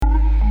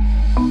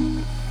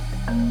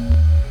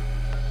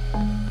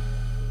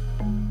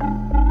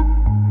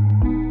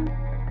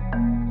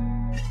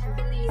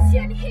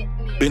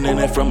Been in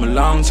it from a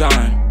long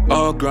time.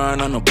 All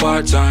grind on a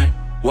part-time.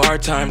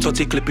 Wartime,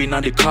 30 clipping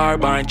on the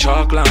carbine,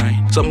 chalk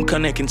line. Something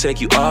connect can take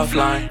you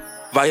offline.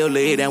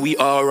 Violate and we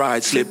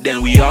alright, slip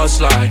then we all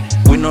slide.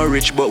 We not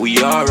rich but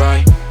we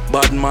alright.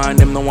 Bad mind,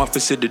 them no want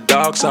to see the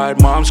dark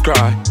side. Moms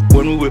cry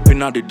when we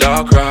whipping out the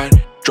dark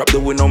ride. Drop the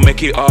window,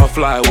 make it all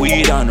fly.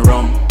 Weed and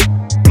rum,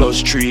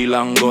 +3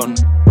 long gun.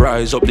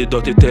 Rise up the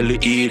dirty, tell the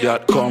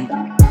idiot come.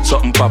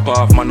 Something pop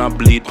off, man, I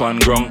bleed pan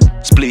grung.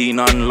 Spleen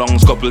and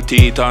lungs, couple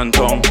teeth and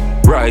tongue.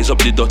 Rise up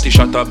the dirty,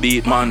 shot a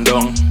beat man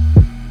down.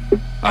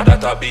 A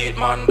that a beat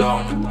man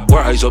down.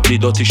 Rise up the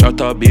dirty,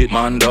 shot a beat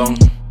man down.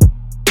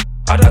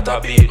 A that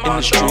a beat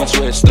man down. In the streets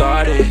where it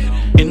started.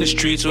 In the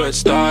streets where it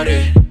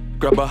started.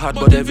 Grab a hat,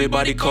 but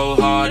everybody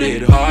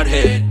cold-hearted, hard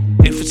head.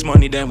 If it's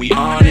money, then we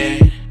on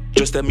it.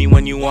 Just tell me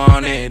when you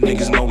want it.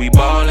 Niggas know we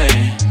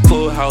ballin'.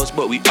 Full house,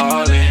 but we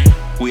all in.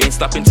 We ain't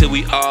stopping till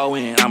we all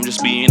win. I'm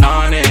just being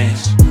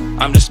honest.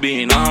 I'm just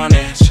being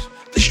honest.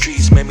 The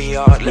streets made me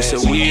heartless.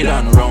 Let's say weed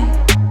and rum,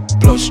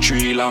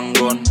 +3 long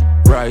gun.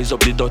 Rise up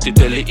the dirty,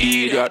 tell the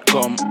idiot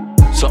come.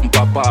 Something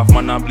pop off,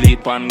 man, I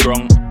bleed pan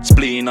grung.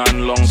 Spleen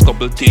and lungs,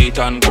 couple teeth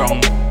and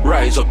grung.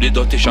 Rise up the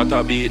dirty, shot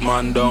a beat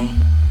man down.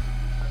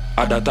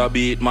 A that a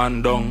beat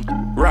man down.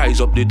 Rise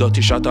up the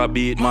dirty, shot a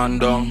beat man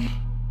down.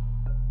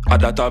 A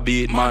that a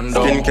beat man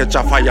down. Skin catch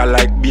a fire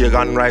like beer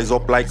and rise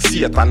up like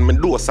Satan. Me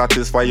do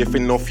satisfy if it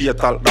no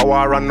fatal.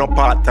 W.A.R and no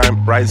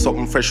part-time. Rise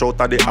something fresh out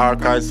of the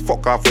archives.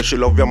 Fuck off when she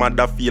love your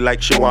mother, feel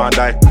like she wanna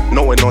die.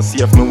 No one no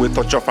safe, me we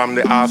touch you from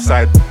the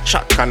offside.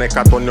 Shot connect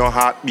at on your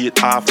heartbeat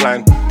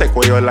offline. Take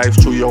away your life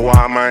through your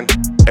war mind.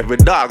 Every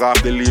dog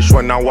off the leash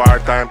when a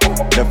wartime.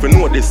 If you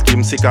know this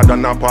scheme sicker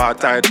than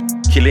apartheid.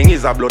 Killing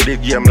is a bloody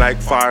game like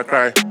Far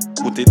Cry.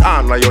 Put it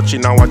on like your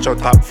chin and watch your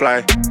top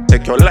fly.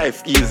 Take your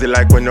life easy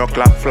like when your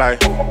clap fly.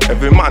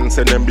 Every man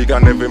say them big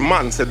and every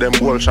man say them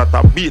whole shot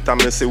a beat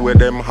and me see where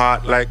them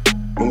heart like.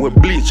 Me we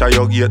bleach at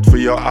your gate for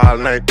you all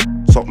night.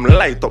 Something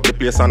light up the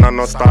place and I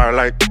no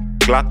starlight.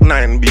 Glock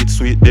 9 beat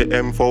sweet, the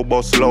M4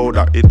 bust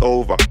louder, it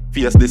over.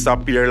 Face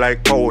disappear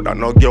like powder,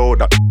 no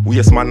gouda.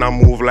 Waste man a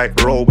move like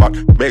robot.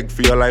 Beg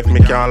for your life,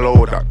 me can't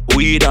load that.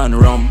 Weed and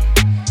rum,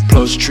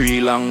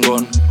 +3 long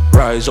gun.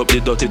 Rise up the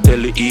dirty, tell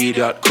the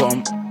idiot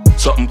come.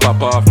 Something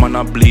pop off, man,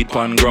 I bleed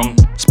pan grung.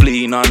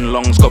 Spleen and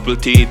lungs, couple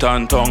teeth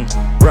and tongue.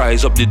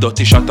 Rise up the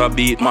dirty, shot a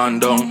beat man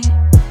down.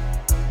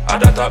 A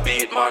that a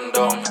beat man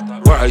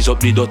down. Rise up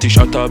the dirty,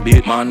 shot a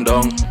beat man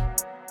down.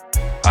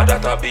 A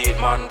that a beat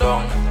man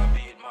down.